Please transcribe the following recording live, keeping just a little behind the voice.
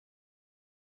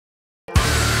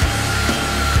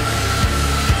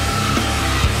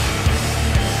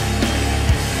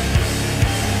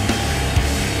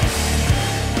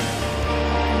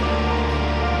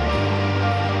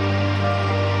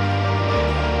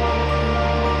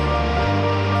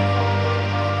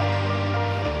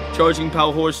Charging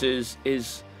Pale Horses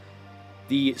is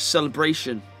the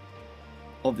celebration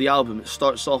of the album. It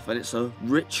starts off and it's a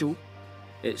ritual.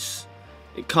 It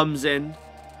comes in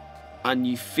and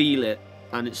you feel it,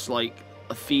 and it's like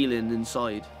a feeling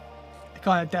inside. It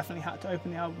kind of definitely had to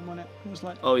open the album, wasn't it? It was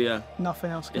like, oh yeah,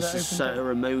 nothing else could have opened it. It's a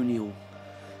ceremonial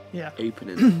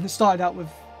opening. It started out with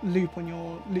loop on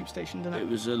your loop station, didn't it? It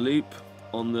was a loop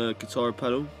on the guitar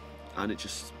pedal, and it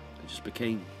just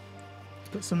became.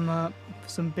 Put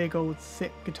some big old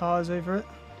thick guitars over it.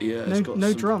 Yeah, no, it's got no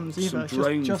some, drums either. Some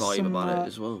drone just vibe some, about it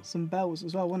as well. Some bells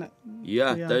as well, wasn't it?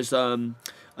 Yeah, there's a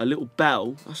little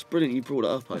bell. That's brilliant you brought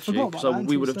it up actually, because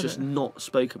we would have just not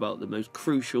spoke about the most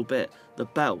crucial bit, the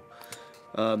bell.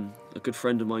 A good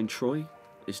friend of mine, Troy,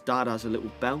 his dad has a little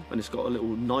bell, and it's got a little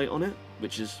knight on it,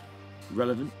 which is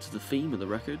relevant to the theme of the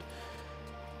record.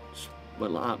 Just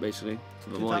went like that basically,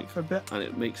 with a mic, for a bit. And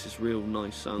it makes this real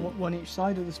nice sound. One each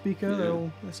side of the speaker.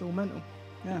 Yeah. It's all mental.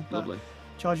 Yeah, lovely.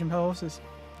 Charging Pale Horses,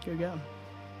 go get them.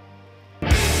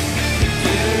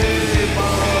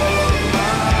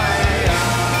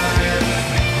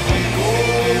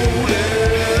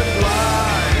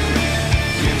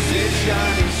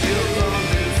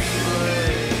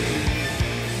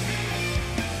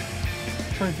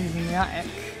 Trophies in the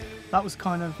Attic. That was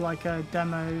kind of like a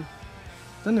demo.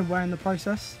 I don't know where in the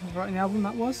process of writing the album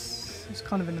that was. It was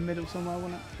kind of in the middle somewhere,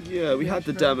 wasn't it? Yeah, we had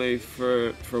the demo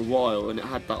for a while, and it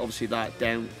had that obviously that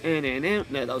down no,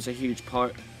 that was a huge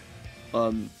part.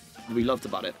 We loved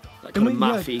about it. That kind of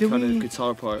mathy kind of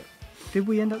guitar part. Did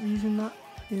we end up using that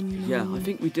in? Yeah, I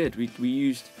think we did. We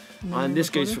used, and this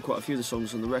goes for quite a few of the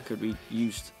songs on the record. We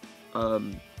used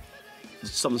some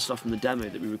of the stuff from the demo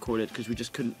that we recorded because we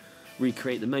just couldn't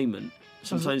recreate the moment.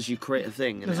 Sometimes you create a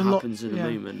thing and it happens in a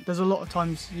moment. There's a lot of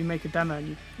times you make a demo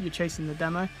and you're chasing the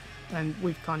demo, and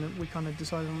we kind of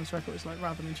decided on this record, it's like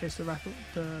rather than chase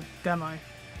the demo,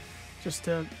 just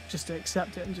to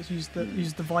accept it and just use the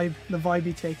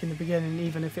vibey take in the beginning,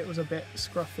 even if it was a bit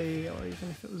scruffy or even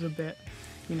if it was a bit,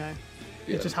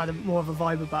 it just had more of a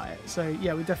vibe about it. So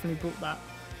yeah, we definitely brought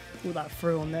that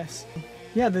through on this.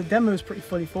 Yeah, the demo was pretty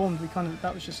fully formed.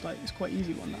 That was just like, it's quite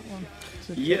easy that one.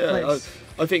 Yeah,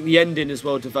 I think the ending as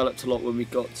well developed a lot when we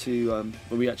got to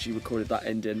when we actually recorded that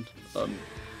ending.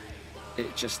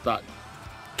 It just that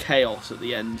chaos at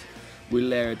the end. We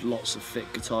layered lots of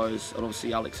thick guitars, and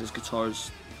obviously Alex's guitars,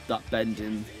 that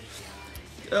bending.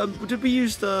 Did we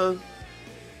use the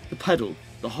pedal,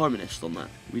 the harmonist on that?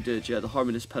 We did, yeah. The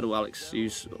harmonist pedal, Alex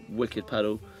used, wicked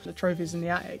pedal. The Trophies in the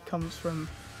Attic comes from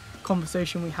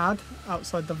conversation we had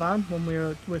outside the van when we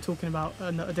were talking about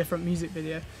a different music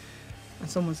video, and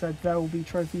someone said there will be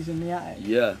trophies in the attic.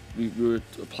 Yeah, we were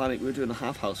planning. We were doing a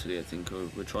half house video, I think, or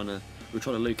we're trying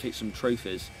to locate some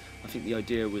trophies. I think the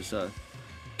idea was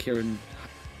Kieran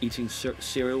eating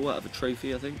cereal out of a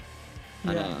trophy, I think.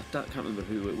 And I can't remember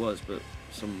who it was, but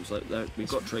someone was like, "We've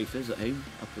got trophies at home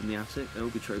up in the attic. There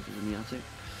will be trophies in the attic."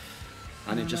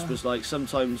 And it just was like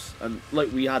sometimes, and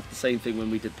like we had the same thing when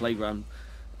we did Playground.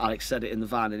 Alex said it in the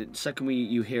van, and the second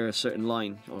you hear a certain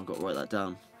line, I've got to write that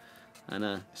down.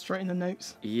 And straight in the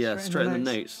notes. Yeah, straight in the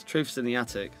notes. Trophies in the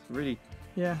Attic. Really.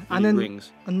 Yeah, really and then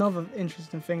rings. Another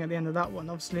interesting thing at the end of that one.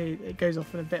 Obviously, it goes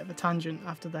off in a bit of a tangent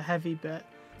after the heavy bit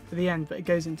for the end, but it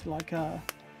goes into like a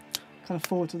kind of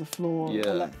forward to the floor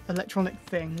electronic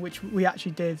thing, which we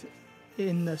actually did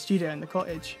in the studio in the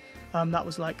cottage. That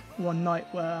was like one night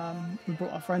where we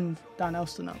brought our friend Dan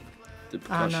Elston up. The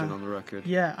percussion on the record.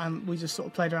 Yeah, and we just sort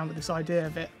of played around with this idea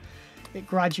of it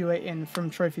graduating from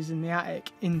Trophies in the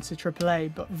Attic into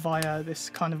AAA, but via this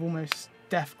kind of almost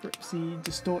Death Gripsy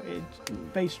distorted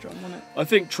bass drum, wasn't it? I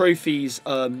think Trophies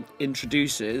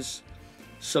introduces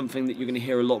something that you're going to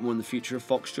hear a lot more in the future of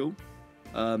Phoxjaw.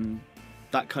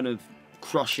 That kind of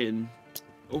crushing,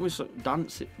 almost like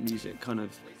dance music kind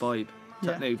of vibe,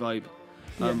 techno vibe.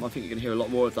 I think you're going to hear a lot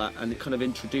more of that, and it kind of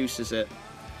introduces it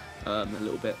a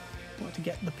little bit. To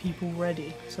get the people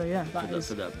ready. So yeah,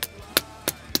 that's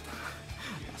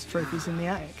Trophies in the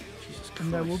Attic. Jesus Christ.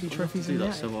 And there will be trophies in the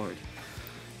attic. So hard.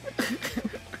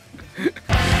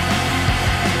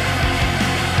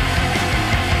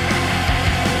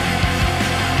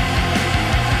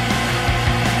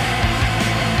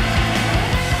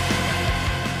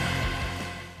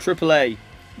 AAA.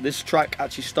 This track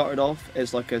actually started off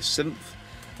as like a synth.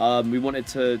 We wanted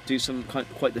to do some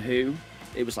quite the Who.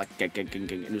 It was like and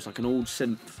it was like an old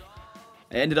synth.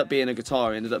 It ended up being a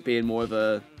guitar. It ended up being more of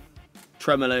a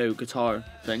tremolo guitar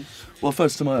thing. Well,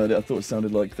 first time I heard it, I thought it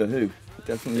sounded like the Who.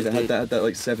 Definitely, it had that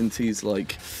like 70s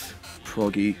like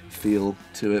proggy feel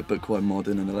to it, but quite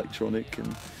modern and electronic,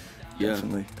 and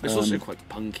definitely. It's also quite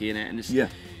punky in it, and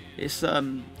it's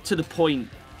to the point.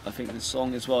 I think, the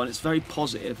song as well, and it's very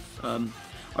positive.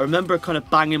 I remember kind of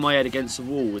banging my head against the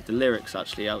wall with the lyrics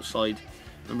actually outside.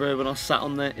 Remember when I sat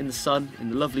in the sun, in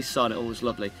the lovely sun, it always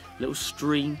lovely, little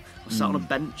stream, I sat on a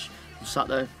bench, I sat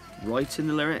there writing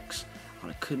the lyrics,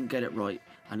 and I couldn't get it right,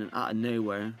 and then out of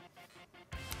nowhere,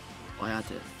 I had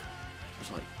it. I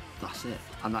was like, that's it.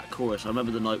 And that chorus, I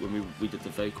remember the night when we did the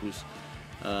vocals,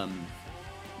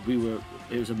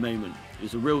 it was a moment. It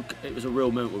was a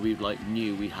real moment where we like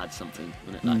knew we had something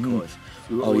in it, that chorus.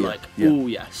 We were all like, oh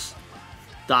yes,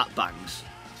 that bangs.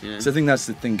 You know? So I think that's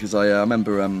the thing, because I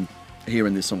remember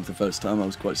hearing this song for the first time. I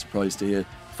was quite surprised to hear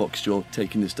Phoxjaw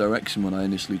taking this direction when I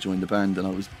initially joined the band, and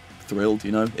I was thrilled,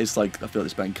 you know. It's like, I feel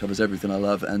this band covers everything I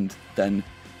love and then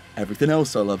everything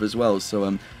else I love as well,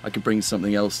 so I could bring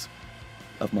something else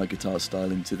of my guitar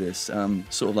style into this,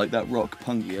 sort of like that rock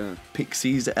punk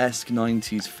Pixies-esque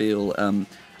 90s feel.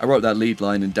 I wrote that lead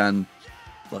line and Dan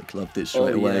like loved it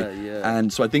straight away,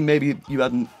 and so I think maybe you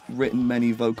hadn't written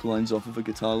many vocal lines off of a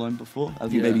guitar line before. I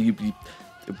think maybe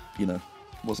you know,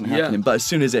 wasn't happening, but as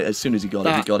soon as he got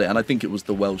it, he got it, and I think it was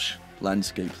the Welsh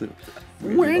landscape that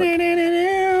really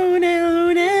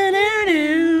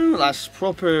that's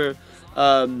proper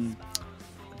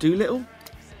Doolittle.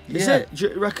 Is it? Do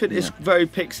you reckon it's very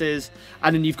Pixies,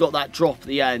 and then you've got that drop at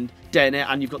the end,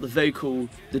 and you've got the vocal,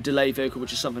 the delay vocal,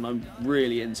 which is something I'm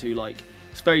really into. Like,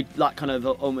 it's very like kind of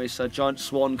almost a giant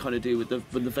Swan kind of do with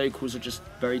when the vocals are just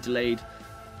very delayed,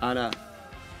 and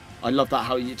I love that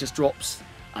how it just drops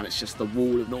and it's just the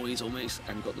wall of noise almost,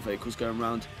 and you've got the vocals going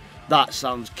around. That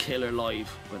sounds killer live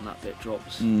when that bit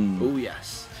drops. Oh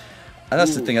yes. And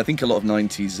that's the thing, I think a lot of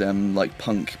 90s like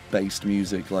punk-based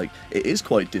music, like, it is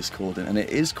quite discordant and it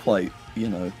is quite, you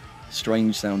know,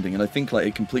 strange sounding, and I think like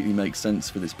it completely makes sense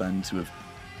for this band to have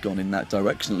gone in that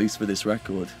direction, at least for this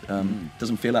record.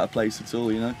 Doesn't feel out of place at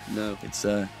all, you know? No. It's,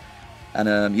 I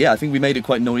think we made it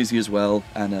quite noisy as well,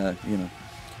 and, you know.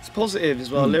 It's positive as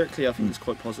well, lyrically I think it's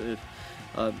quite positive.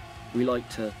 We like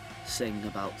to sing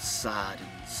about sad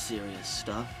and serious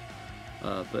stuff.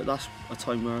 But that's a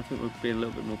time where I think we're being a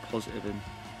little bit more positive, and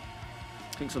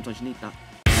I think sometimes you need that.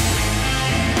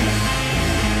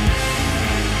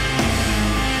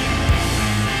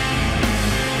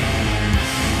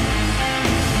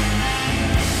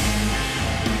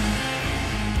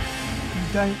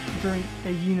 You don't drink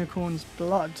a unicorn's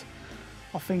blood.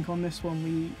 I think on this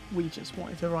one we just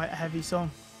wanted to write a heavy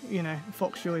song. You know,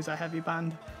 Phoxjaw is a heavy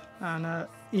band, and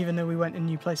even though we went in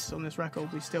new places on this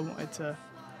record, we still wanted to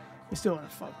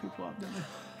fuck people up, didn't we?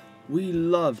 We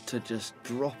love to just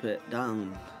drop it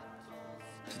down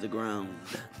to the ground.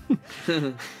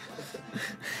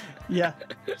 Yeah.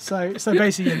 So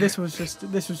basically, this was just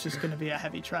going to be a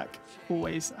heavy track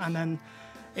always, and then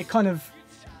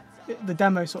the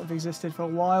demo sort of existed for a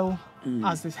while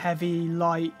as this heavy,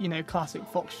 light, you know, classic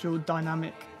Phoxjaw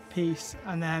dynamic piece,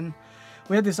 and then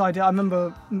we had this idea. I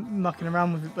remember mucking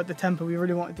around with it, but the tempo, we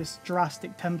really wanted this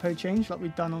drastic tempo change like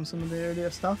we'd done on some of the earlier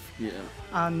stuff. Yeah.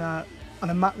 And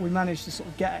we managed to sort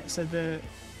of get it so the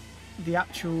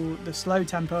slow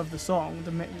tempo of the song,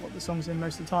 what the song's in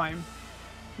most of the time,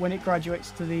 when it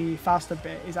graduates to the faster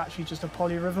bit, is actually just a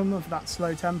polyrhythm of that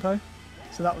slow tempo.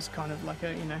 So that was kind of like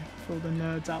a, you know, for all the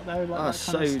nerds out there, like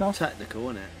that kind of stuff. So technical,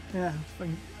 isn't it? Yeah,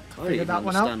 I didn't that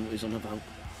one out. understand what he's on about.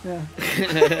 Yeah.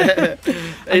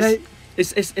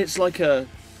 It's like a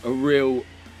real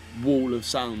wall of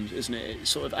sound, isn't it? It's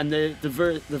sort of, and the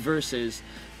verses,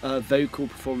 vocal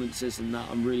performances, and that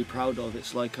I'm really proud of.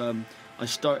 It's like I'm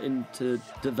starting to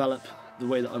develop the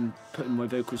way that I'm putting my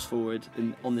vocals forward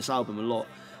on this album a lot,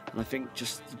 and I think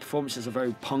just the performances are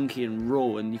very punky and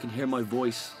raw, and you can hear my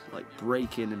voice like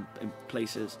breaking in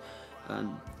places,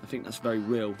 and I think that's very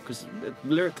real because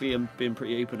lyrically I'm being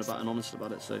pretty open about and honest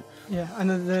about it. So yeah, and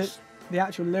the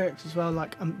actual lyrics as well,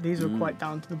 like these were quite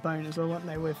down to the bone as well, weren't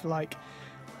they? With like,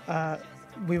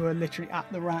 we were literally at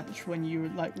the ranch when you were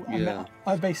like,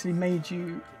 I basically made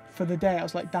you for the day. I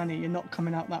was like, Danny, you're not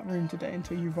coming out that room today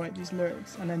until you write these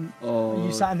lyrics, and then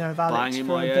you sat in there with Alex banging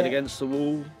for my a head bit. Against the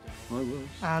wall. I was.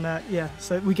 And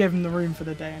so we gave him the room for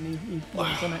the day, and he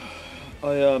was on it.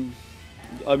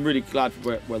 I'm really glad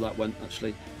where that went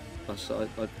actually. I'm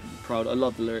proud. I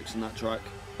love the lyrics in that track.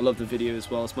 I love the video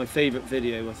as well. It's my favourite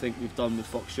video I think we've done with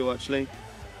Phoxjaw actually.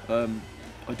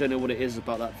 I don't know what it is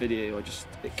about that video.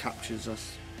 It captures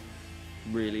us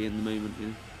really in the moment, you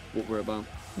know, what we're about.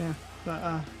 Yeah,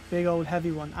 but big old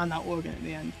heavy one, and that organ at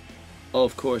the end. Oh,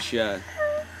 of course, yeah.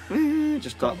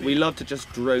 We love to just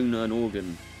drone an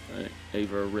organ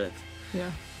over a riff.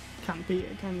 Yeah, can't beat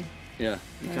it, can you? Yeah,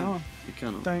 you can't. You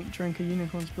cannot. Don't drink a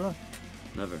unicorn's blood.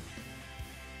 Never.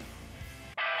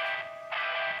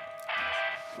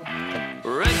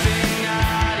 Ripping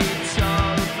out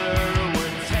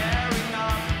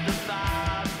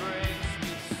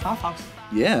Half House.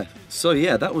 Yeah. So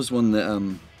yeah, that was one that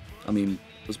I mean,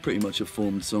 was pretty much a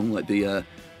formed song. Like the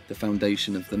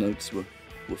foundation of the notes were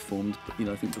formed. You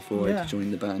know, I think before I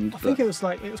joined the band. I think it was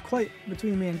quite,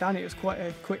 between me and Danny, it was quite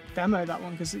a quick demo, that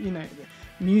one, because you know,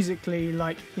 musically,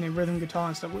 like, you know, rhythm guitar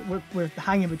and stuff, we're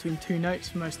hanging between two notes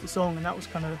for most of the song, and that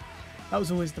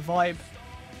was always the vibe.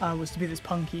 Was to be this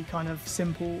punky kind of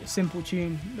simple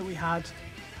tune that we had,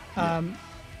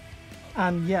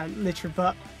 and yeah, literally.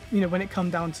 But you know, when it come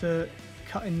down to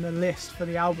cutting the list for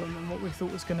the album and what we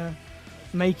thought was gonna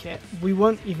make it, we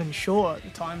weren't even sure at the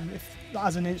time if,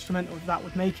 as an instrumental, if that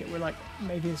would make it. We're like,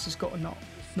 maybe this has got not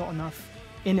enough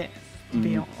in it to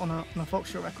be on a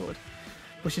Phoxjaw record,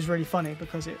 which is really funny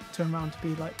because it turned around to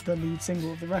be like the lead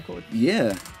single of the record.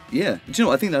 Yeah. Do you know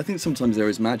what? I think sometimes there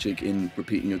is magic in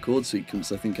repeating a chord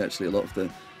sequence. I think actually a lot of the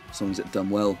songs that have done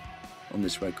well on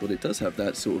this record, it does have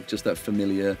that sort of just that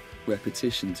familiar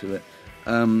repetition to it.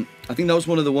 I think that was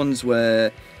one of the ones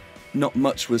where not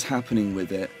much was happening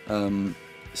with it.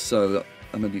 So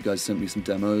I remember you guys sent me some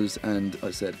demos and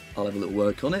I said, I'll have a little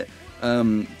work on it.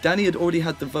 Danny had already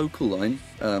had the vocal line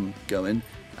going,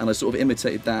 and I sort of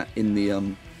imitated that in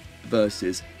the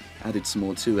verses, added some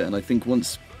more to it, and I think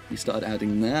once we started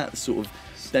adding that, sort of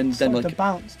then like to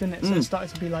bounce, didn't it? So it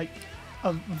started to be like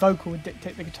a vocal would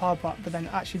dictate the guitar part, but then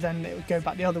actually then it would go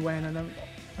back the other way, and then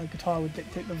a guitar would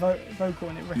dictate the vocal,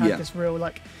 and it had this real,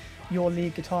 like, your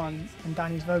lead guitar and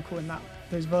Danny's vocal, and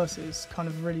those verses kind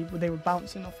of really, they were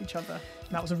bouncing off each other,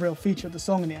 and that was a real feature of the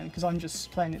song in the end, because I'm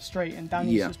just playing it straight and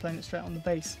Danny's just playing it straight on the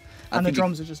bass, and the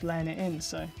drums are just laying it in.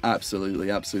 So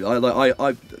absolutely I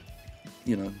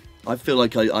you know, I feel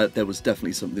like there was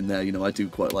definitely something there. You know, I do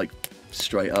quite like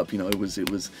straight up, you know, it was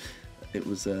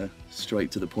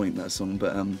straight to the point, that song,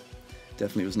 but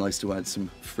definitely it was nice to add some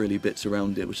frilly bits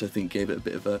around it, which I think gave it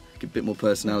a bit more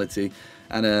personality.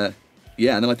 And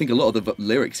yeah, and then I think a lot of the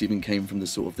lyrics even came from the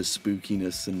sort of the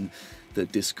spookiness and the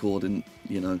discordant,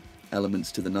 you know,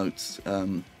 elements to the notes.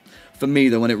 For me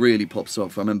though, when it really pops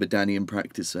off, I remember Danny in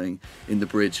practice saying in the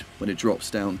bridge, when it drops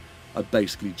down, I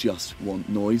basically just want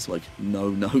noise, like no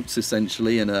notes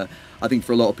essentially. And I think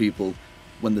for a lot of people,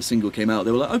 when the single came out,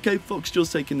 they were like, okay,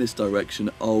 Phoxjaw's taking this direction,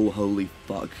 oh holy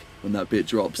fuck, when that bit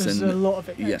drops. There's a lot of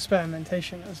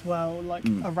experimentation as well, like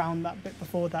around that bit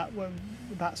before that, when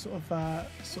that sort of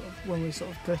when we were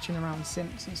sort of glitching around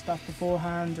synths and stuff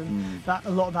beforehand, and that a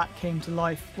lot of that came to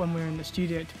life when we were in the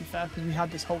studio, to be fair, because we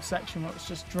had this whole section where it was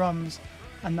just drums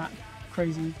and that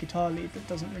crazy guitar lead that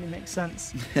doesn't really make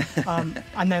sense. And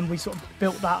then we sort of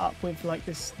built that up with like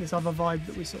this other vibe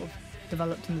that we sort of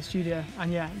developed in the studio.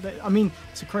 And yeah, I mean,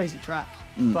 it's a crazy track,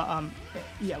 but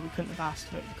yeah, we couldn't have asked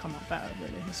for it to come out better,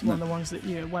 really. It's one of the ones that,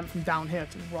 you know, went from down here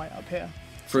to right up here.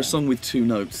 For a song with two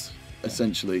notes,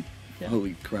 essentially,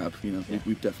 holy crap, you know,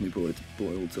 we've definitely brought it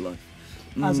all to life.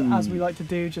 As we like to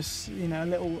do, just, you know, a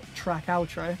little track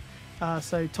outro.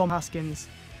 So Tom Haskins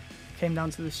came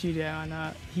down to the studio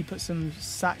and he put some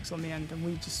sax on the end, and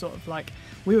we just sort of like,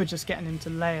 we were just getting him to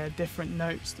layer different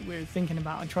notes that we were thinking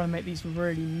about and trying to make these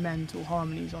really mental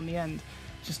harmonies on the end,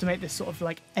 just to make this sort of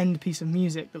like end piece of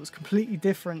music that was completely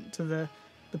different to the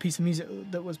piece of music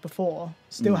that was before.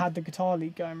 Still had the guitar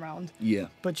lead going around,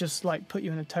 but just like put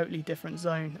you in a totally different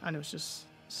zone, and it was just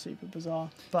super bizarre.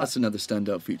 But that's another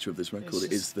standout feature of this record.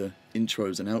 It is the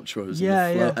intros and outros,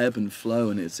 and the ebb and flow,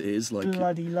 and it is like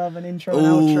bloody love an intro and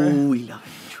outro. Oh, we love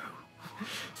an intro.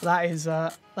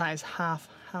 That is Half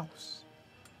House.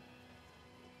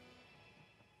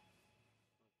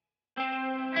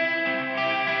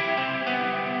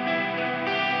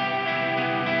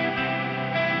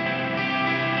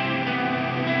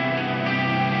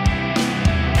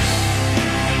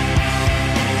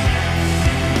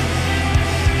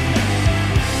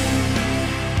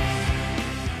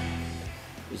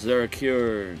 Is there a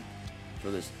cure for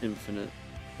this infinite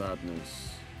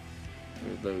badness?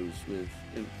 For those with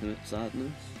infinite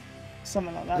sadness?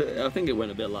 Something like that. I think it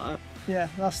went a bit like that. Yeah,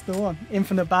 that's the one.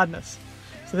 Infinite badness.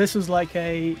 So this was like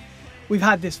we've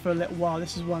had this for a little while.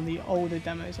 This is one of the older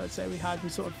demos I'd say we had. We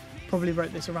sort of probably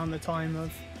wrote this around the time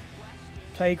of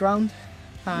Playground.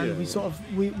 And we sort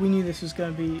of, we knew this was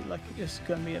going to be like, this was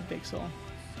going to be a big song.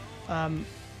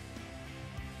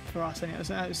 For us, and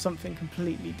it was something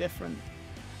completely different.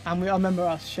 And I remember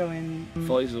us showing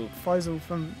Faisal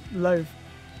from Loaf.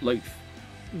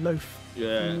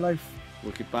 Yeah. Loaf.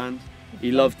 Wicked band.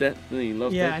 He loved it. He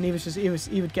loved it. Yeah, and he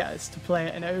would get us to play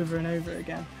it and over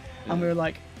again. And we were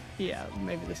like, yeah,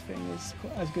 maybe this thing is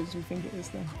as good as we think it is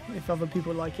then, if other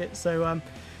people like it. So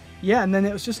yeah, and then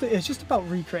it was just about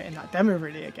recreating that demo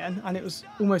really again, and it was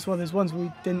almost one of those ones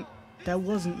where there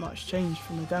wasn't much change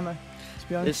from the demo, to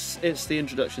be honest. It's the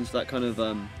introduction to that kind of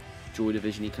Joy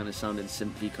Division-y kind of sounding,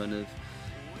 synthy kind of.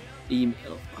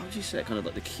 How would you say it? Kind of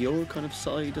like the Cure kind of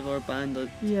side of our band. I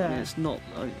mean, it's not.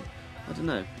 I don't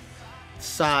know.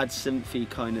 Sad synthy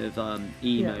kind of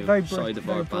emo side of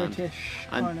our band. British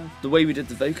and kind of. the way we did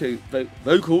the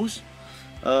vocals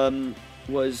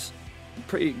was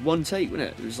pretty one take, wasn't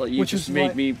it? It was like you just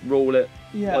made me roll it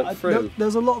through.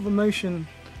 There's a lot of emotion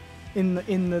in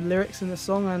the lyrics in the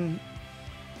song,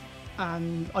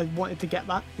 and I wanted to get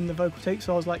that in the vocal take,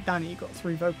 so I was like, Danny, you got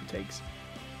 3 vocal takes,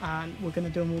 and we're gonna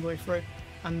do them all the way through,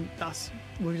 and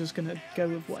we're just gonna go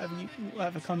with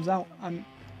whatever comes out. And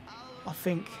I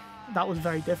think that was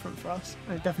very different for us,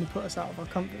 and it definitely put us out of our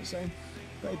comfort zone,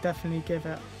 but it definitely gave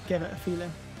it a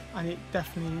feeling, and it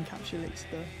definitely encapsulates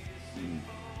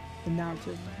the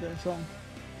narrative of the song.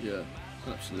 Yeah,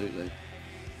 absolutely.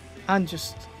 And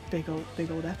just big old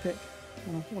epic.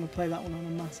 I want to play that one on a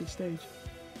massive stage.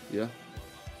 Yeah.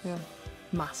 Yeah,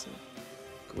 massive.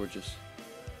 Gorgeous.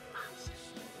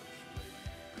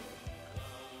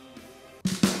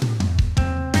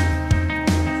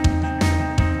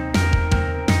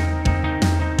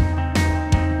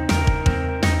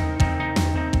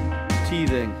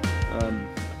 Teething.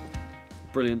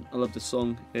 Brilliant. I love the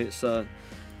song. It's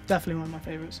definitely one of my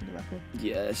favourites of the record.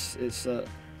 Yes, it's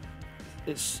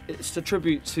a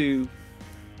tribute to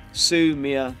Sue,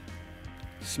 Mia,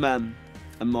 Smem,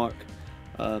 and Mark.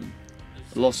 The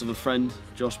loss of a friend,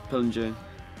 Josh Pillinger.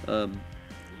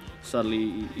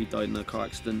 Sadly, he died in a car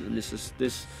accident, and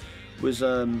this was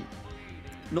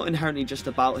not inherently just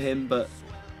about him, but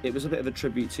it was a bit of a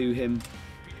tribute to him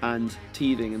and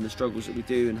teething and the struggles that we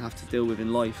do and have to deal with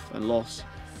in life and loss.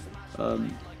 I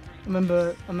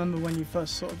remember when you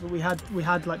first sort of we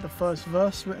had like the first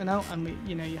verse written out, and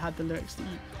you had the lyrics that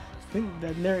I think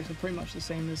the lyrics are pretty much the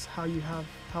same as how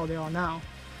they are now.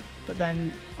 But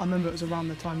then I remember it was around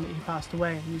the time that he passed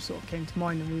away, and you sort of came to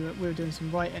mind, and we were doing some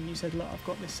writing, and you said, look, I've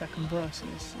got this second verse,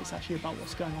 and it's actually about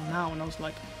what's going on now. And I was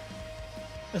like,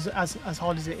 as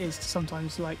hard as it is to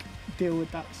sometimes like deal with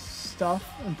that stuff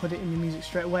and put it in your music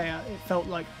straight away, it felt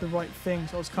like the right thing.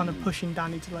 So I was kind of pushing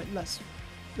Danny to like, let's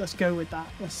go with that.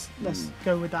 Let's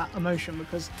go with that emotion,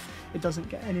 because it doesn't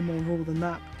get any more raw than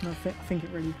that. And I think it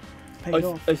really paid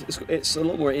off. It's a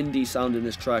lot more indie sound in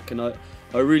this track, and I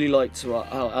really liked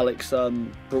how Alex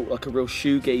brought like a real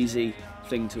shoegazy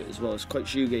thing to it as well. It's quite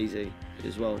shoegazy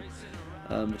as well,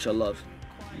 which I love.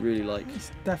 Really like.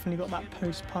 It's definitely got that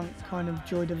post-punk kind of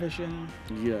Joy Division.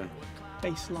 Yeah.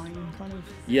 Bassline kind of.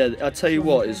 Yeah, I'll tell you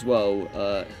what as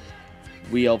well.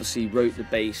 We obviously wrote the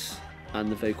bass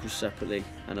and the vocals separately,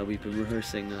 and we've been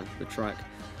rehearsing the track,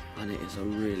 and it is a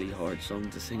really hard song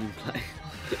to sing and play.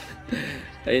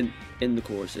 in the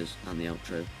choruses and the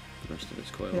outro, the rest of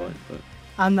it's quite alright. But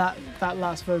and that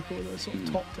last vocal that sort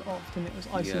of topped it off, and it was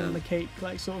icing on the cake.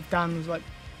 Like sort of Dan was like,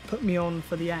 put me on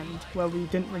for the end, where we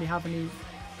didn't really have any.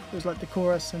 It was like the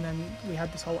chorus, and then we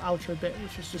had this whole outro bit,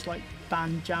 which was just like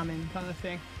band jamming kind of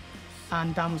thing.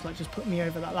 And Dan was like, just put me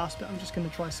over that last bit. I'm just going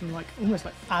to try some like almost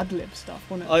like ad-lib stuff,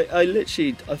 wasn't it?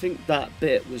 I think that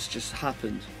bit was just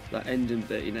happened. That ending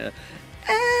bit, and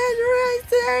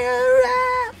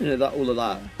that all of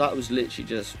that. That was literally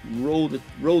just roll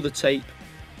the tape,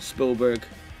 Spielberg.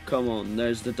 Come on,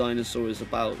 there's the dinosaurs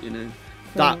about,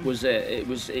 That was it.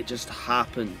 It just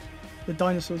happened. The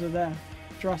dinosaurs are there.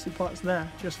 Jurassic Park's there.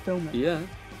 Just film it. Yeah.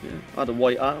 I had a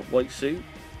white suit.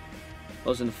 I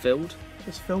was in a field.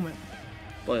 Just film it.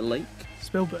 By a lake.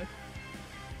 Spielberg.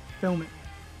 Film it.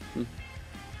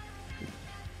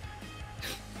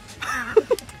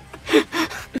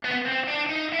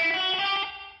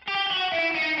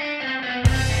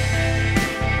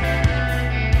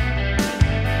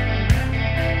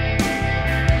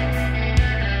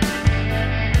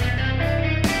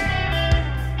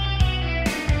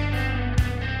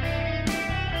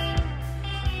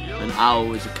 An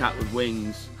owl is a cat with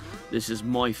wings. This is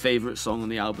my favourite song on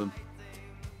the album.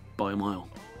 By a mile.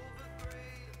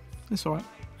 It's alright.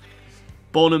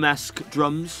 Bonham-esque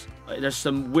drums. There's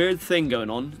some weird thing going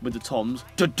on with the toms,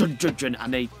 and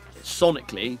they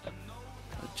sonically,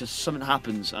 just something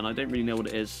happens, and I don't really know what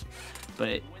it is,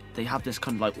 but they have this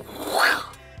kind of like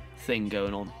thing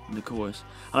going on in the chorus.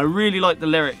 And I really like the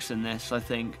lyrics in this. I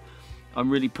think I'm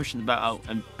really pushing the boat out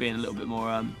and being a little bit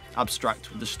more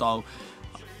abstract with the style.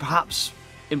 Perhaps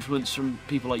influence from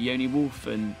people like Yoni Wolf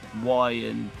and Y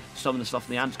and some of the stuff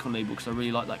on the Anticon label, because I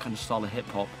really like that kind of style of hip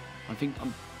hop. I think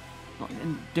I'm not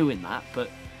doing that, but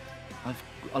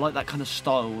I like that kind of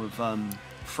style of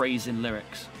phrasing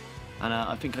lyrics, and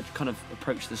I think I kind of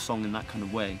approached this song in that kind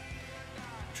of way,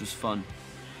 which was fun.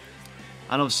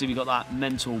 And obviously we got that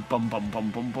mental bum bum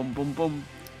bum bum bum bum bum.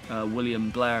 William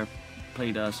Blair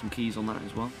played some keys on that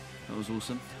as well. That was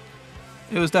awesome.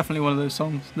 It was definitely one of those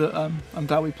songs that I'm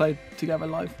glad we played together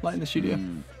live, like in the studio,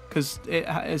 because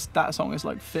that song is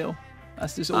like feel.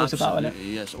 That's just always about it.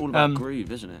 Yeah, it's all about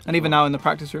groove, isn't it? And even now in the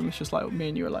practice room, it's just like me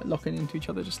and you are like locking into each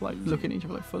other, just like looking at each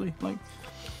other like fully, like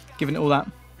giving it all that.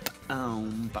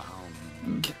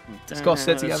 It's got to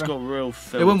sit together. It's got real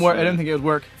feel. It wouldn't work. I don't think it would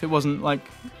work if it wasn't like,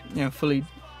 you know, fully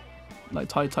like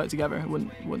tied together. It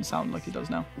wouldn't sound like it does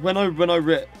now. When I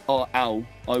wrote Owl,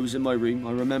 I was in my room.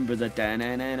 I remember the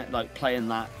like playing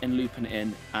that and looping it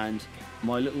in, and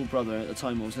my little brother at the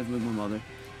time, I was living with my mother,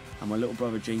 and my little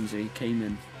brother Jamesy came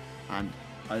in, and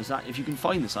I was if you can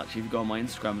find this actually, if you go on my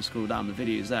Instagram and scroll down, the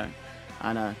video's there,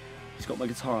 and he's got my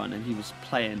guitar on and he was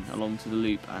playing along to the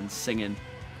loop and singing,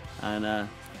 and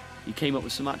he came up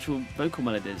with some actual vocal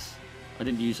melodies. I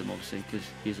didn't use them obviously because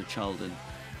he's a child and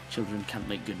children can't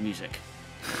make good music.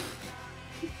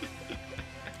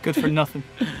 Good for nothing.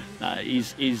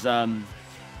 He's a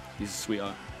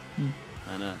sweetheart,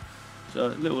 and so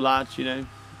a little lad, you know,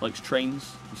 likes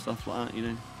trains and stuff like that, you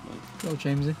know. Little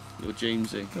Jamesy. Little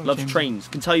Jamesy. Loves trains.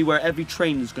 Can tell you where every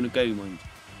train is going to go, mind.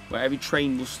 Where every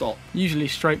train will stop. Usually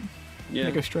straight. Yeah.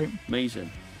 They go straight.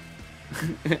 Amazing.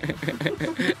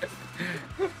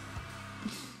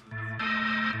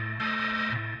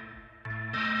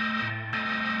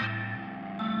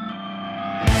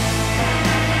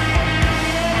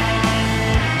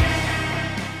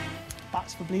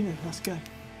 Bats for bleeding. Let's go.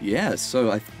 Yeah,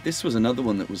 so this was another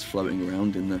one that was floating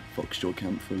around in the Phoxjaw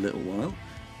camp for a little while.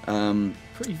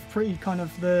 Pretty kind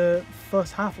of, the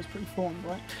first half was pretty formed,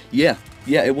 right? Yeah,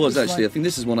 it was It's actually. like, I think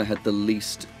this is one I had the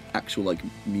least actual like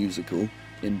musical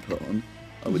input on,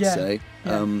 I would say.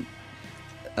 Yeah.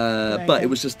 But it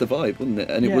was just the vibe, wasn't it?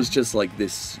 And it was just like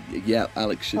this. Yeah,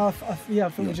 Alex should. I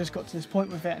think we just got to this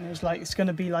point with it, and it was like it was going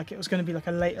to be like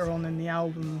a later on in the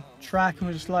album track, and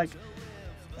we're just like,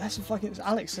 that's it's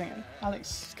Alex singing.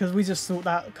 Alex, because we just thought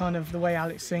that kind of the way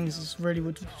Alex sings just really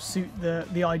would suit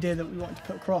the idea that we wanted to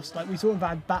put across. Like we talked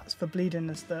about Bats for Bleeding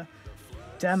as the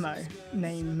demo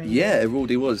name, maybe. Yeah, it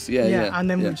already was. Yeah. And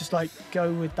then we just like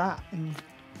go with that and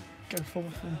go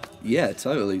forward. Yeah,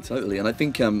 totally. And I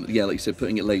think, like you said,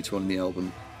 putting it later on in the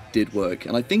album did work.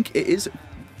 And I think it is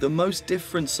the most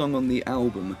different song on the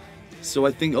album. So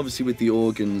I think obviously with the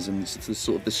organs and the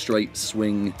sort of the straight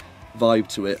swing vibe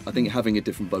to it, I think having a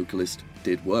different vocalist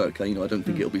did work. I don't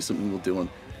think it'll be something we'll do on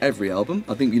every album.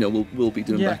 I think we'll be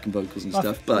doing backing vocals and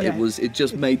stuff, but it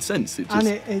just made sense. It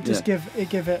just give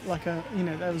it like a,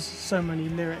 there was so many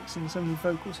lyrics and so many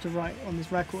vocals to write on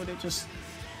this record. It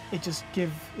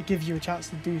gives you a chance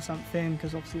to do something,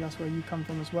 because obviously that's where you come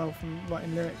from as well, from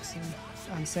writing lyrics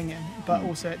and singing. But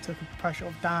also it took the pressure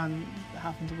off Dan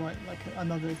having to write like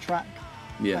another track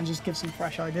and just give some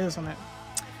fresh ideas on it.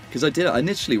 Because I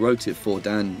initially wrote it for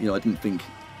Dan. I didn't think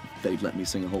they'd let me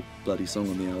sing a whole bloody song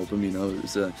on the album. It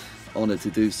was an honour to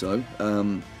do so.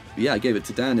 I gave it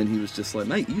to Dan, and he was just like,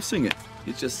 "Mate, you sing it."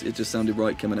 It just sounded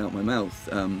right coming out my mouth.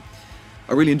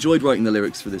 I really enjoyed writing the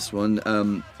lyrics for this one.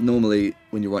 Normally,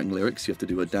 when you're writing lyrics, you have to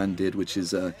do what Dan did, which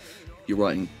is you're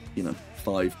writing,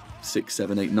 5, 6,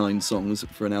 7, 8, 9 songs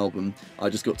for an album. I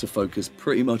just got to focus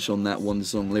pretty much on that one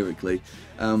song lyrically,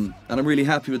 and I'm really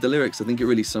happy with the lyrics. I think it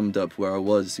really summed up where I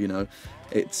was.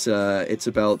 It's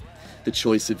about the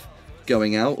choice of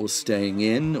going out or staying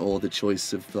in, or the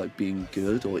choice of like being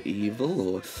good or evil,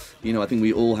 or I think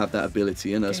we all have that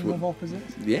ability in us. Game of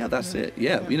opposites. Yeah, that's it.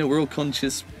 Yeah, we're all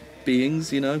conscious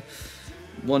beings,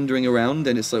 wandering around,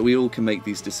 and it's like we all can make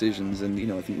these decisions, and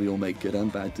I think we all make good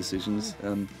and bad decisions.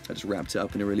 I just wrapped it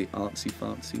up in a really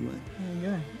artsy-fartsy way. There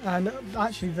you go. And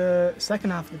actually the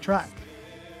second half of the track,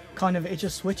 it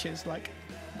just switches. Like,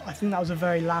 I think that was a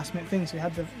very last minute thing, so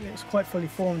it was quite fully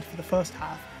formed for the first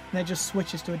half, and it just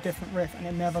switches to a different riff, and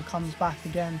it never comes back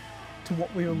again to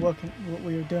what we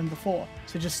were doing before.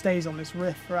 So it just stays on this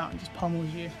riff throughout and just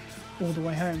pummels you all the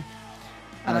way home.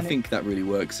 And I think that really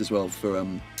works as well for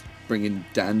bringing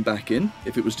Dan back in.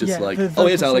 If it was just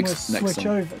here's Alex, next switch song.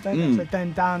 over, don't they? So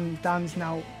then Dan's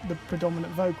now the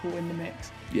predominant vocal in the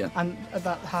mix. Yeah. And at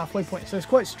that halfway point, so it's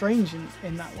quite strange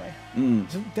in that way.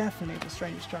 It's definitely the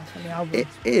strangest track on the album. It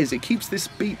is. It keeps this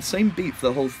same beat for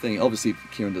the whole thing. Obviously,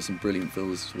 Kieran does some brilliant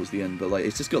fills towards the end, but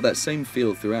it's just got that same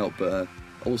feel throughout. But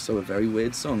also a very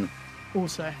weird song.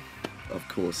 Also, of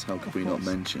course, how could we not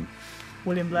mention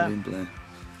William Blair?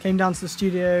 Came down to the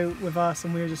studio with us,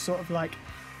 and we were just sort of like,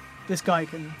 this guy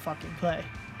can fucking play,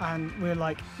 and we were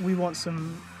like, we want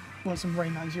some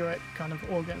Rain Man Zurich kind of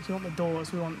organs, we want the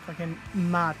Doors, we want fucking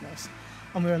madness,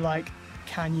 and we were like,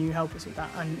 can you help us with that?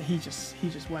 And he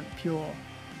just went pure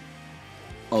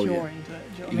Oh, pure yeah. into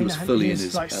it. Do you know what He I mean? was fully in He's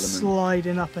his like element.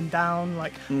 sliding up and down.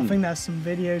 Like I think there's some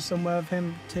videos somewhere of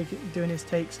him doing his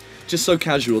takes. Just so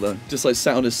casual though, just like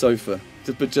sat on his sofa,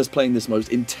 but just playing this most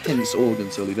intense organ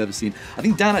solo you've ever seen. I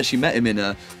think Dan actually met him in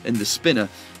the Spinner,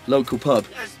 local pub.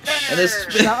 And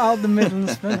Shout out the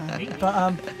Midland Spinner.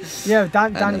 But yeah,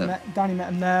 Danny met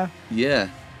him there. yeah,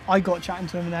 I got chatting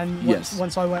to him, and then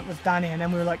once I went with Danny, and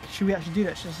then we were like, should we actually do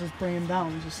this? Just bring him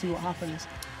down and just see what happens.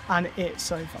 And it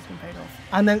so fucking paid off.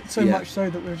 And then so much so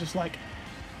that we were just like,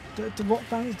 do rock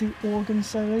bands do organ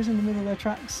solos in the middle of their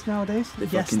tracks nowadays? they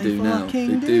Yes, fucking they do now.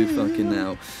 fucking They do fucking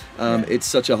now. It's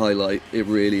such a highlight. It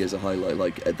really is a highlight.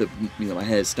 Like my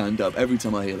hairs stand up every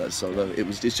time I hear that solo.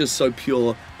 It's just so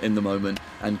pure in the moment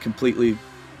and completely,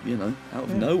 out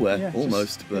of nowhere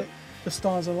almost. But the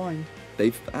stars aligned.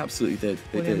 they absolutely did.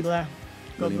 They William did. Blair.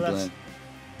 God William bless. Blair.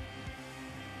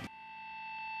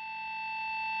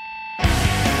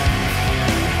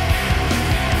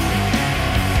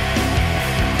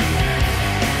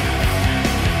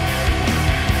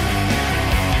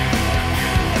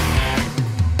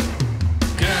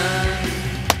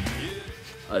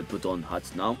 I put on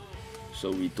hats now, so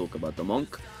we talk about The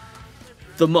Monk.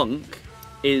 The Monk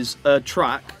is a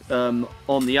track on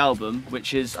the album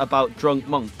which is about drunk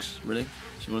monks, really,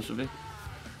 to be honest with you.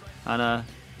 And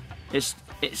it's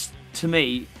to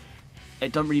me,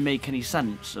 it doesn't really make any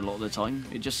sense a lot of the time.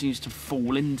 It just seems to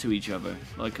fall into each other,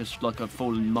 like a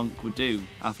fallen monk would do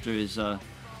after his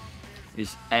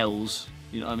L's,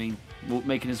 you know what I mean?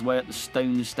 Making his way up the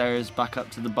stone stairs back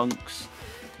up to the bunks,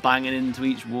 banging into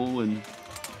each wall and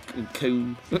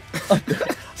coon.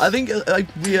 I think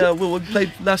we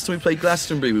played last time we played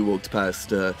Glastonbury. We walked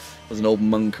past was an old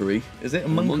monkery. Is it a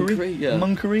monkery? Monkery, yeah. A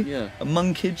monkery? Yeah. A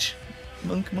monkage.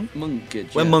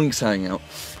 Monkage. Where yeah. monks hang out,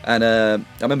 and I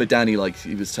remember Danny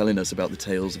he was telling us about the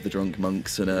tales of the drunk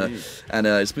monks, and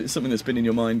it's something that's been in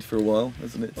your mind for a while,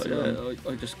 hasn't it? So,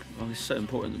 It's so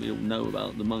important that we all know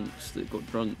about the monks that got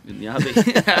drunk in the abbey.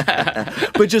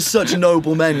 but just such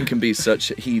noble men can be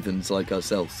such heathens like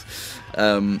ourselves.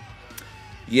 The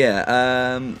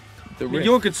riff.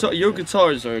 Your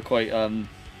guitars are quite like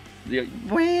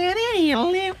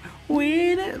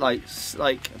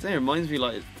I think it reminds me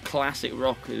like classic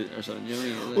rock or something. You know what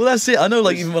I mean? Well, that's it. I know,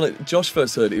 like, even when Josh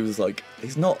first heard it, he was like,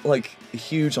 he's not like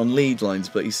huge on lead lines,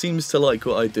 but he seems to like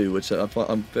what I do, which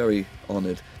I'm very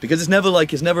honoured, because it's never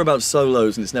about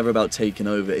solos and it's never about taking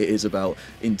over. It is about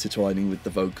intertwining with the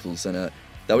vocals, and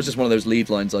that was just one of those lead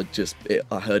lines. I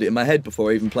heard it in my head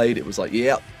before I even played it. Was like,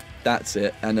 yep, that's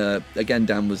it. And again,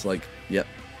 Dan was like, yep,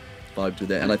 vibed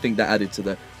with it, and I think that added to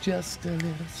the just a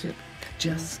little sip.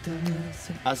 Just a little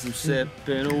sip. As I'm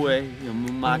sipping away on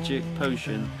my magic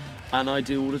potion, and I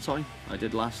do all the time. I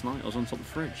did last night. I was on top of the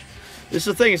fridge. This is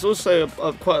the thing. It's also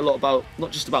quite a lot about, not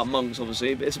just about monks,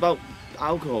 obviously, but it's about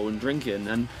alcohol and drinking.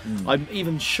 And I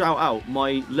even shout out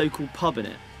my local pub in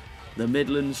it, the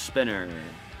Midland Spinner.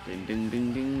 Ding ding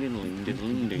ding ding ding ding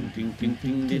ding ding ding ding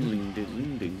ding ding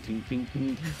ding ding ding ding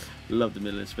ding. Love the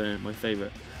Midland Spinner. My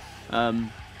favourite.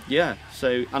 Yeah,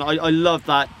 so, and I love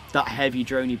that heavy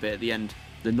droney bit at the end,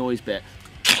 the noise bit.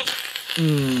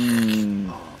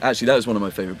 Actually, that was one of my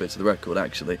favourite bits of the record,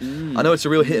 actually. I know it's a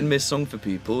real hit and miss song for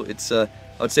people. It's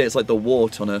I'd say it's like the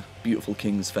wart on a beautiful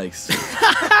king's face.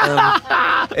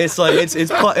 It's like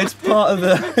it's part of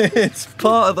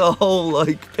the whole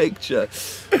like picture.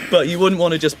 But you wouldn't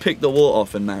want to just pick the wart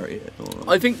off and marry it.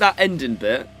 I think that ending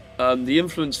bit, the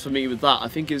influence for me with that, I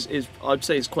think is I'd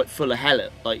say it's quite full of hell.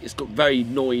 Like, it's got very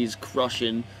noise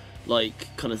crushing like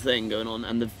kind of thing going on,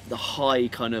 and the high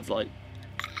kind of like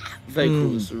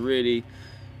vocals are really,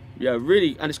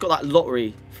 and it's got that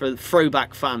lottery for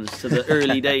throwback fans to the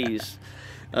early days.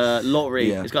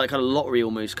 Lottery. Yeah. It's got that kind of lottery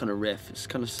almost kind of riff. It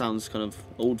kind of sounds kind of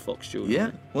old Phoxjaw. Yeah.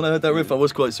 Right? When I heard that riff, I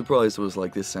was quite surprised. I was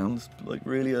like, this sounds like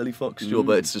really early Phoxjaw,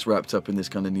 but it's just wrapped up in this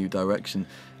kind of new direction.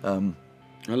 I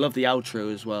love the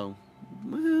outro as well.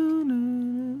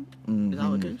 Is that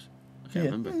how it goes? I can't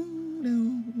remember.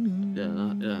 Yeah,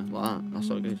 like that. That's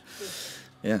how it goes.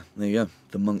 Yeah, there you go.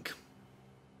 The Monk.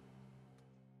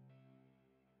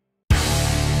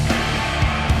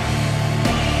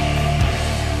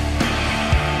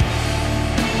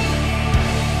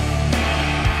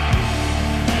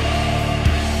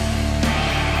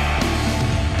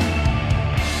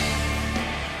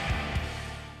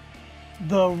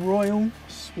 The Royal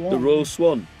Swan. The Royal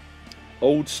Swan.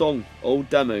 Old song, old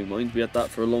demo, mind. We had that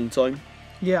for a long time.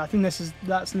 Yeah, I think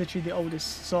that's literally the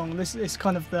oldest song. This is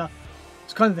kind of the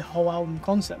whole album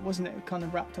concept, wasn't it? It kind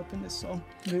of wrapped up in this song.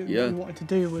 What we wanted to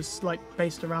do was like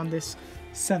based around this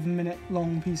 7-minute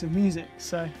long piece of music.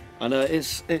 So. And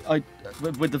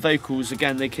with the vocals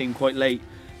again, they came quite late.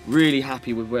 really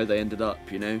happy with where they ended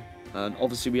up, you know. And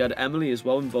obviously we had Emily as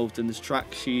well involved in this track.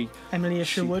 Emily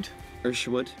Isherwood.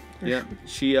 Yeah.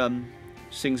 She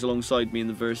sings alongside me in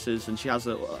the verses, and she has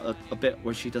a bit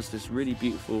where she does this really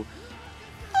beautiful.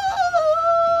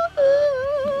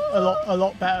 A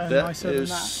lot better and nicer than that. It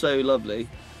was so lovely.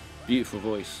 Beautiful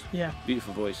voice. Yeah.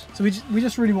 Beautiful voice. So we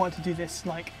just really wanted to do this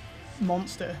like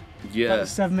monster. Yeah. Like a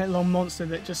 7-minute long monster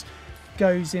that just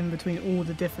goes in between all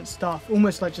the different stuff,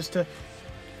 almost like just to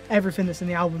everything that's in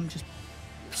the album, just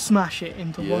smash it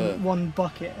into one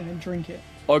bucket and then drink it.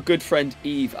 Our good friend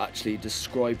Eve actually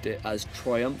described it as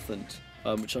triumphant,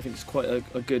 which I think is quite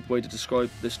a good way to describe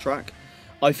this track.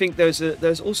 I think there's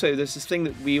this thing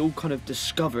that we all kind of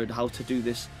discovered how to do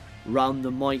this round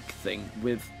the mic thing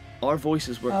with our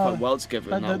voices work quite well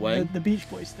together in that way. The Beach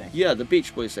Boys thing. Yeah, the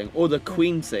Beach Boys thing, or the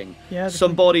Queen thing. Yeah,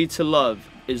 Somebody to Love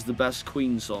is the best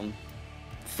Queen song.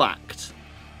 Fact.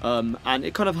 And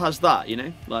it kind of has that, you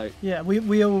know, like. Yeah,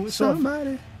 we all sort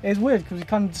of. It's weird because we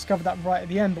kind of discovered that right at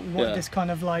the end, but we wanted this kind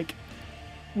of like,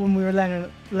 when we were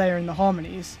layering the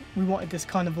harmonies, we wanted this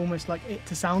kind of almost like it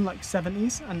to sound like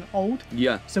 70s and old.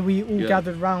 Yeah. So we all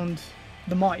gathered round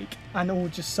the mic and all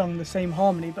just sung the same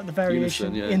harmony, but the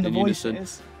variation in the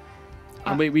voices.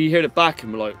 And we heard it back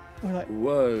and we're like,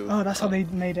 whoa. Oh, that's how they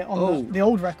made it on the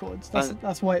old records.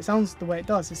 That's why it sounds the way it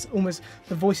does. It's almost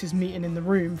the voices meeting in the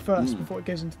room first before it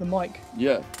goes into the mic.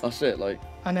 Yeah, that's it. Like.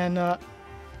 And then,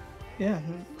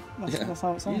 that's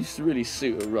how it sounds. You just really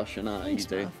suit a Russian art, you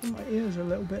do. My ears are a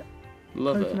little bit.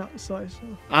 Love it. Out the side, so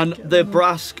and the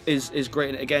brass is great.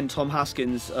 And again, Tom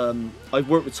Haskins. I've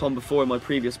worked with Tom before in my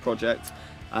previous project,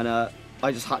 and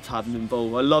I just had to have him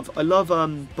involved. I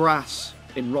love brass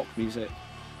in rock music,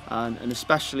 and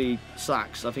especially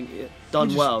sax. I think it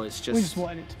done well. It's just we just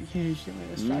wanted it to be huge, didn't we?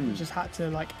 This track. We just had to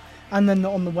like, and then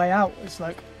on the way out, it's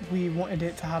like we wanted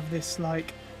it to have this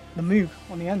like the moog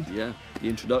on the end. Yeah, the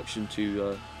introduction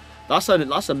to that's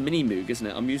a mini moog, isn't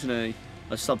it? I'm using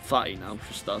a sub fatty now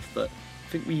for stuff, but I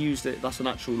think we used it. That's an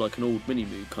actual like an old mini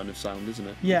moog kind of sound, isn't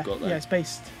it? Yeah, it's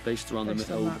based around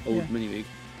the old mini moog,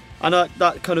 and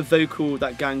that kind of vocal,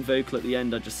 that gang vocal at the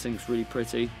end, I just think is really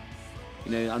pretty,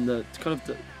 you know, and the kind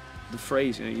of the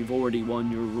phrase, you know, you've already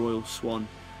won your royal swan.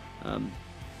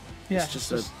 It's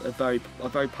just a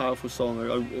very powerful song.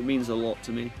 It means a lot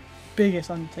to me. Biggest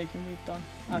undertaking we've done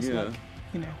as like,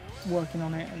 you know, working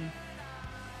on it and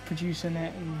producing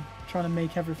it and trying to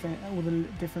make everything, all the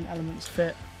different elements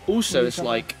fit. Also, it's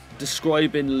like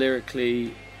describing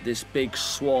lyrically this big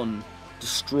swan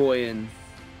destroying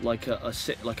like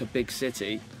a big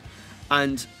city,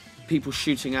 and people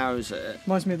shooting arrows at it.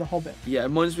 Reminds me of The Hobbit. Yeah, it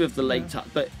reminds me of the late tap,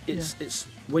 but it's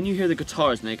when you hear the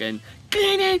guitars and they're going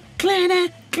clean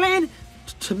it.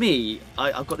 To me,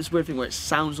 I've got this weird thing where it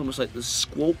sounds almost like the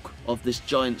squawk of this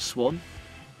giant swan.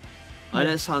 I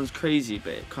know it sounds crazy,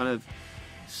 but it kind of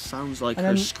sounds like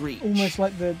her screech. Almost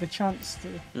like the chants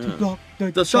to block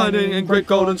the shining and great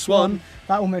golden swan.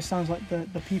 That almost sounds like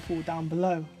the people down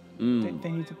below. They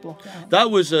need to block it out.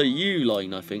 That was a U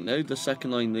line, I think. No, the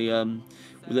second line,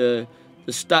 the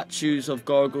statues of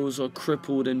gargoyles are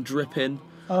crippled and dripping.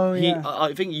 Oh yeah.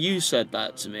 I think you said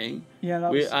that to me.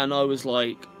 Yeah, and I was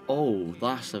like, oh,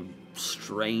 that's a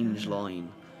strange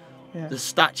line. Yeah. The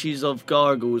statues of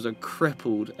gargoyles are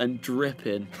crippled and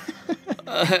dripping.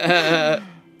 I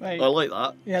like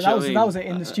that. Yeah, that was it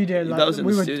in the studio. Like,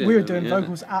 we were doing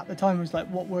vocals at the time. It was like,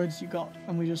 what words you got,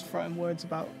 and we just throwing words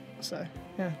about. So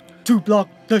yeah, to block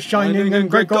the shining and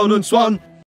great golden swan.